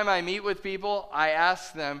 Every time I meet with people, I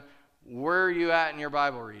ask them, where are you at in your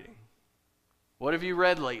Bible reading? What have you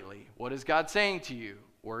read lately? What is God saying to you?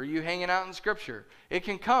 Where are you hanging out in scripture? It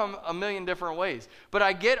can come a million different ways. But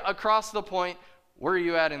I get across the point, where are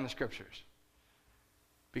you at in the scriptures?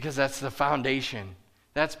 Because that's the foundation.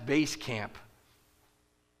 That's base camp.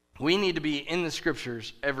 We need to be in the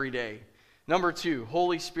scriptures every day. Number 2,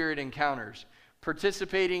 Holy Spirit encounters.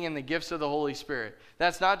 Participating in the gifts of the Holy Spirit.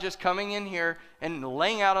 That's not just coming in here and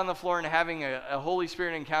laying out on the floor and having a Holy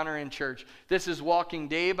Spirit encounter in church. This is walking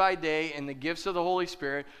day by day in the gifts of the Holy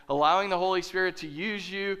Spirit, allowing the Holy Spirit to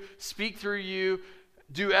use you, speak through you,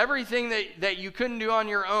 do everything that you couldn't do on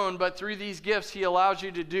your own, but through these gifts He allows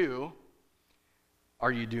you to do.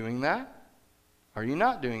 Are you doing that? Are you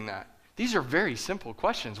not doing that? These are very simple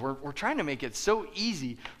questions. We're trying to make it so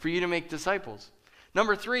easy for you to make disciples.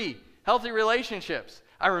 Number 3, healthy relationships.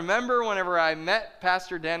 I remember whenever I met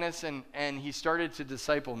Pastor Dennis and he started to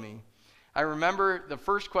disciple me, I remember the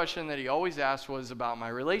first question that he always asked was about my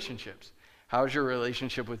relationships. How's your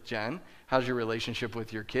relationship with Jen? How's your relationship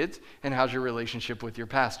with your kids? And how's your relationship with your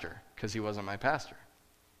pastor? Because he wasn't my pastor.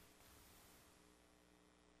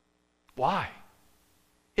 Why?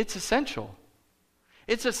 It's essential.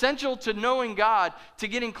 It's essential to knowing God, to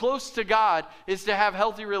getting close to God, is to have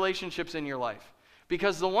healthy relationships in your life.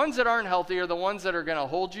 Because the ones that aren't healthy are the ones that are going to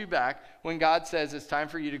hold you back when God says it's time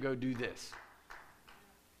for you to go do this.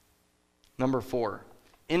 Number 4,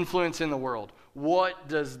 influence in the world. What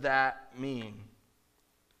does that mean?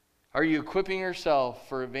 Are you equipping yourself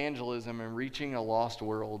for evangelism and reaching a lost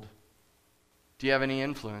world? Do you have any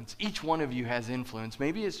influence? Each one of you has influence.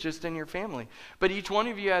 Maybe it's just in your family, but each one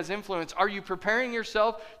of you has influence. Are you preparing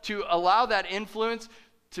yourself to allow that influence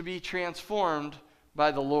to be transformed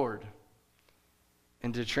by the Lord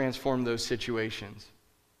and to transform those situations?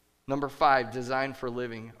 Number 5, design for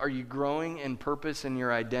living. Are you growing in purpose in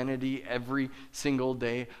your identity every single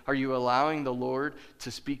day? Are you allowing the Lord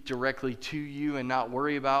to speak directly to you and not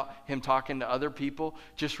worry about him talking to other people?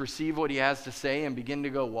 Just receive what he has to say and begin to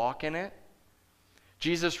go walk in it.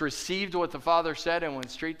 Jesus received what the Father said and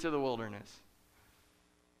went straight to the wilderness.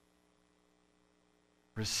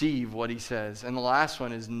 Receive what he says. And the last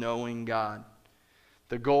one is knowing God.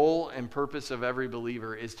 The goal and purpose of every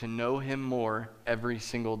believer is to know him more every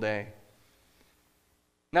single day.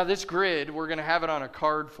 Now this grid, we're going to have it on a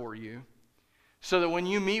card for you so that when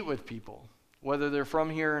you meet with people, whether they're from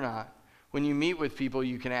here or not, when you meet with people,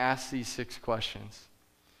 you can ask these 6 questions.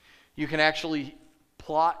 You can actually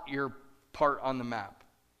plot your part on the map.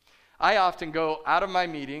 I often go out of my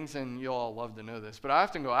meetings, and you'll all love to know this, but I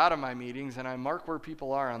often go out of my meetings and I mark where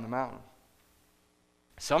people are on the mountain.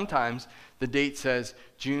 Sometimes the date says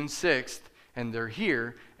June 6th and they're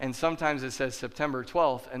here, and sometimes it says September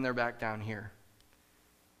 12th and they're back down here.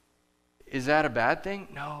 Is that a bad thing?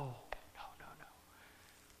 No.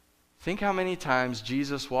 Think how many times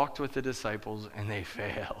Jesus walked with the disciples and they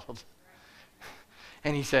failed.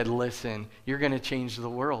 And he said, listen, you're going to change the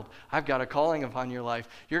world. I've got a calling upon your life.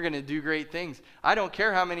 You're going to do great things. I don't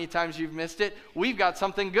care how many times you've missed it. We've got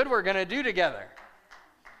something good we're going to do together.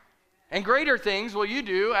 And greater things will you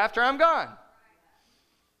do after I'm gone.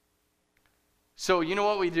 So you know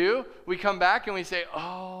what we do? We come back and we say,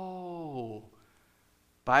 oh,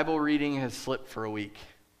 Bible reading has slipped for a week.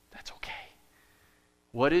 That's okay.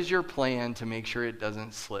 What is your plan to make sure it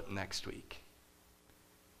doesn't slip next week?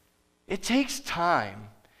 It takes time.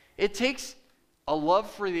 It takes a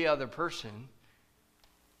love for the other person,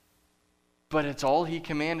 but it's all he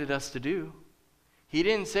commanded us to do. He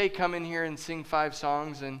didn't say come in here and sing 5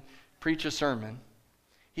 songs and preach a sermon.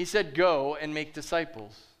 He said go and make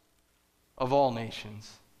disciples of all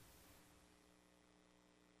nations.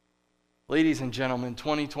 Ladies and gentlemen,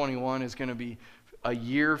 2021 is going to be a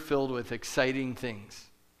year filled with exciting things.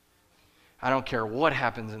 I don't care what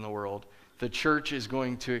happens in the world. The church is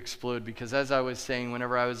going to explode because, as I was saying,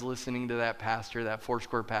 whenever I was listening to that pastor, that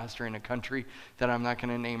Foursquare pastor in a country that I'm not going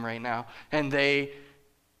to name right now, and they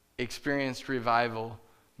experienced revival,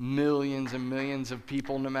 millions and millions of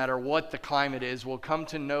people, no matter what the climate is, will come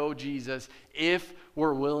to know Jesus if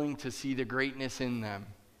we're willing to see the greatness in them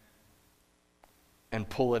and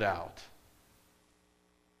pull it out.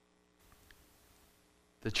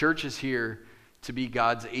 The church is here to be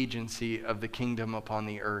God's agency of the kingdom upon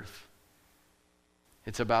the earth.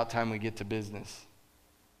 It's about time we get to business.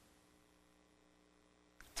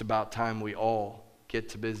 It's about time we all get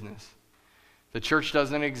to business. The church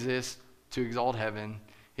doesn't exist to exalt heaven.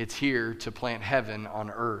 It's here to plant heaven on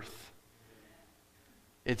earth.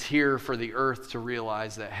 It's here for the earth to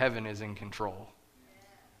realize that heaven is in control.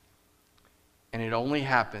 And it only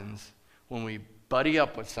happens when we buddy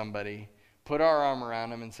up with somebody, put our arm around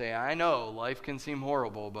them and say, I know life can seem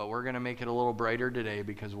horrible, but we're going to make it a little brighter today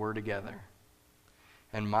because we're together.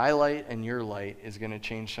 And my light and your light is going to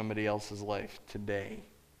change somebody else's life today.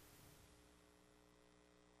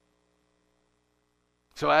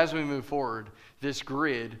 So as we move forward, this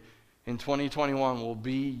grid in 2021 will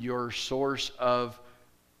be your source of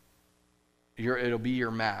it'll be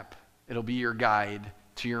your map. It'll be your guide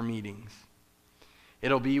to your meetings.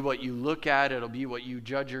 It'll be what you look at. It'll be what you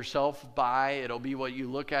judge yourself by. It'll be what you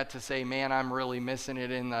look at to say, man, I'm really missing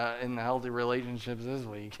it in the healthy relationships this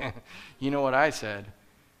week. You know what I said.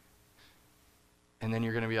 And then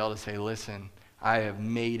you're going to be able to say, listen, I have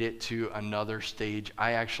made it to another stage.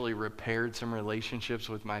 I actually repaired some relationships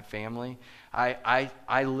with my family. I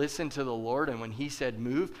listened to the Lord, and when he said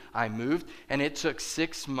move, I moved. And it took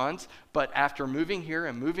 6 months, but after moving here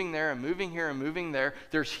and moving there and moving here and moving there,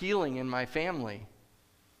 there's healing in my family.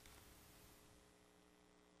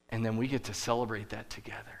 And then we get to celebrate that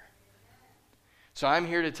together. So I'm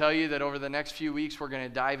here to tell you that over the next few weeks, we're going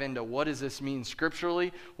to dive into what does this mean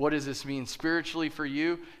scripturally? What does this mean spiritually for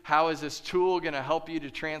you? How is this tool going to help you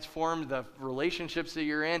to transform the relationships that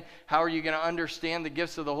you're in? How are you going to understand the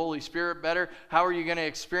gifts of the Holy Spirit better? How are you going to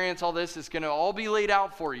experience all this? It's going to all be laid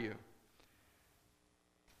out for you.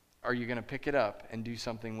 Are you going to pick it up and do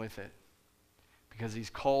something with it? Because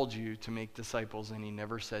he's called you to make disciples and he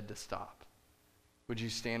never said to stop. Would you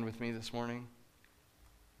stand with me this morning?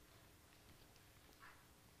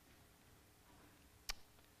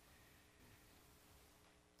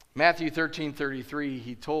 Matthew 13:33,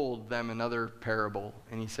 he told them another parable,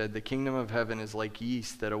 and he said, the kingdom of heaven is like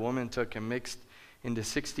yeast that a woman took and mixed into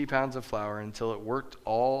 60 pounds of flour until it worked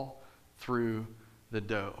all through the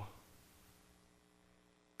dough.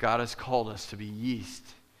 God has called us to be yeast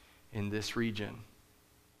in this region.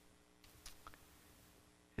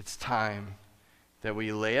 It's time that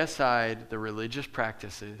we lay aside the religious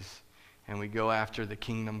practices and we go after the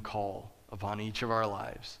kingdom call upon each of our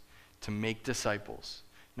lives to make disciples.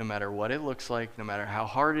 No matter what it looks like, no matter how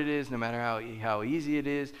hard it is, no matter how easy it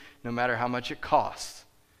is, no matter how much it costs,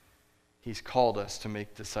 he's called us to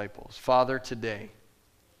make disciples. Father, today,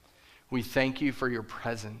 we thank you for your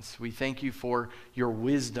presence. We thank you for your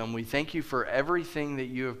wisdom. We thank you for everything that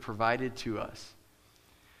you have provided to us.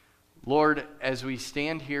 Lord, as we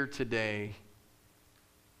stand here today,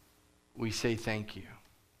 we say thank you.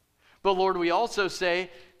 But Lord, we also say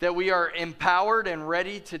that we are empowered and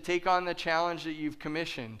ready to take on the challenge that you've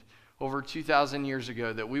commissioned over 2,000 years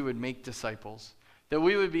ago, that we would make disciples, that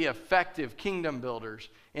we would be effective kingdom builders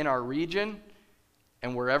in our region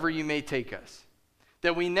and wherever you may take us.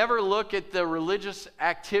 That we never look at the religious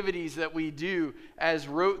activities that we do as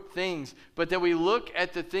rote things, but that we look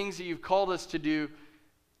at the things that you've called us to do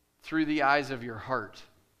through the eyes of your heart.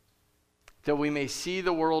 That we may see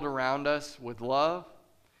the world around us with love,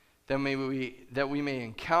 that we may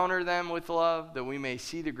encounter them with love, that we may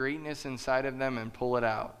see the greatness inside of them and pull it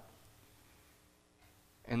out.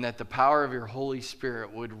 And that the power of your Holy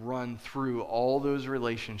Spirit would run through all those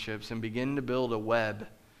relationships and begin to build a web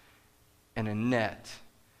and a net,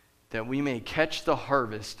 that we may catch the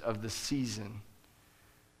harvest of the season.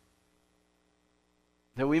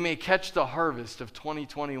 That we may catch the harvest of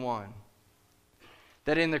 2021.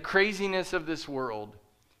 That in the craziness of this world,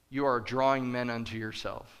 you are drawing men unto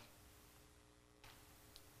yourself.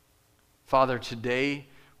 Father, today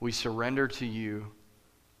we surrender to you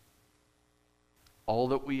all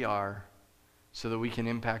that we are so that we can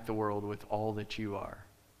impact the world with all that you are.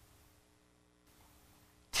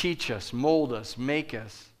 Teach us, mold us, make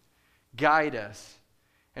us, guide us.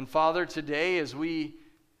 And Father, today as we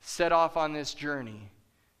set off on this journey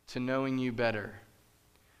to knowing you better,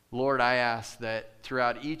 Lord, I ask that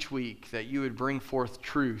throughout each week that you would bring forth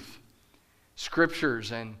truth,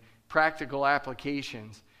 scriptures, and practical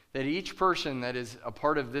applications, that each person that is a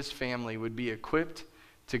part of this family would be equipped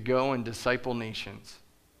to go and disciple nations.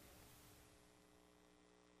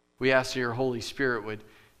 We ask that your Holy Spirit would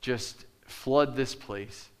just flood this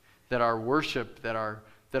place, that our worship, that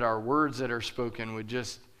our words that are spoken would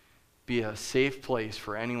just be a safe place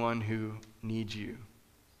for anyone who needs you.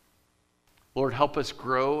 Lord, help us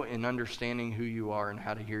grow in understanding who you are and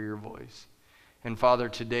how to hear your voice. And Father,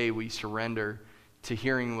 today we surrender to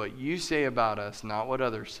hearing what you say about us, not what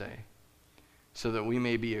others say, so that we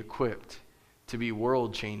may be equipped to be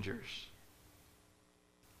world changers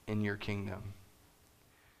in your kingdom.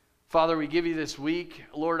 Father, we give you this week.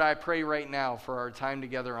 Lord, I pray right now for our time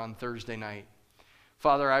together on Thursday night.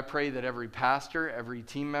 Father, I pray that every pastor, every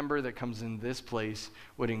team member that comes in this place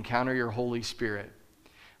would encounter your Holy Spirit.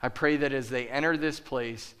 I pray that as they enter this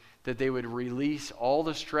place, that they would release all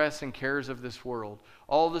the stress and cares of this world,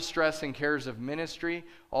 all the stress and cares of ministry,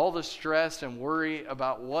 all the stress and worry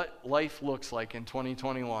about what life looks like in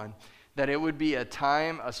 2021, that it would be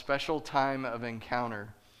a special time of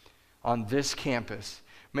encounter on this campus.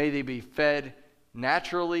 May they be fed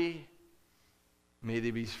naturally, may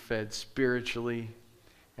they be fed spiritually,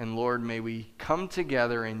 and Lord, may we come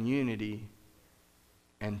together in unity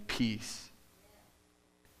and peace.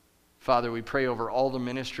 Father, we pray over all the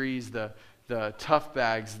ministries, the tough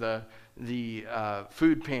bags, the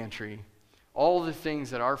food pantry, all the things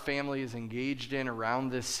that our family is engaged in around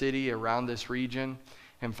this city, around this region.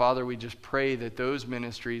 And Father, we just pray that those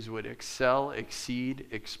ministries would excel, exceed,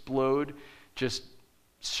 explode, just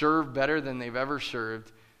serve better than they've ever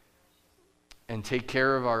served, and take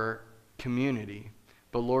care of our community.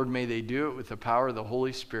 But Lord, may they do it with the power of the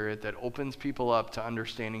Holy Spirit that opens people up to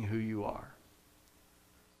understanding who you are.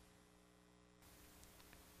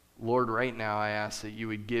 Lord, right now I ask that you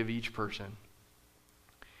would give each person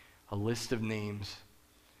a list of names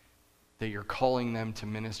that you're calling them to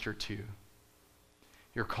minister to.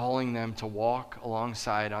 You're calling them to walk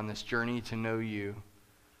alongside on this journey to know you.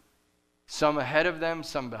 Some ahead of them,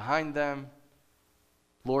 some behind them.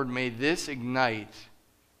 Lord, may this ignite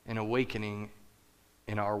an awakening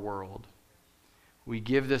in our world. We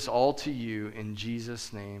give this all to you in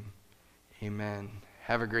Jesus' name. Amen.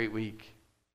 Have a great week.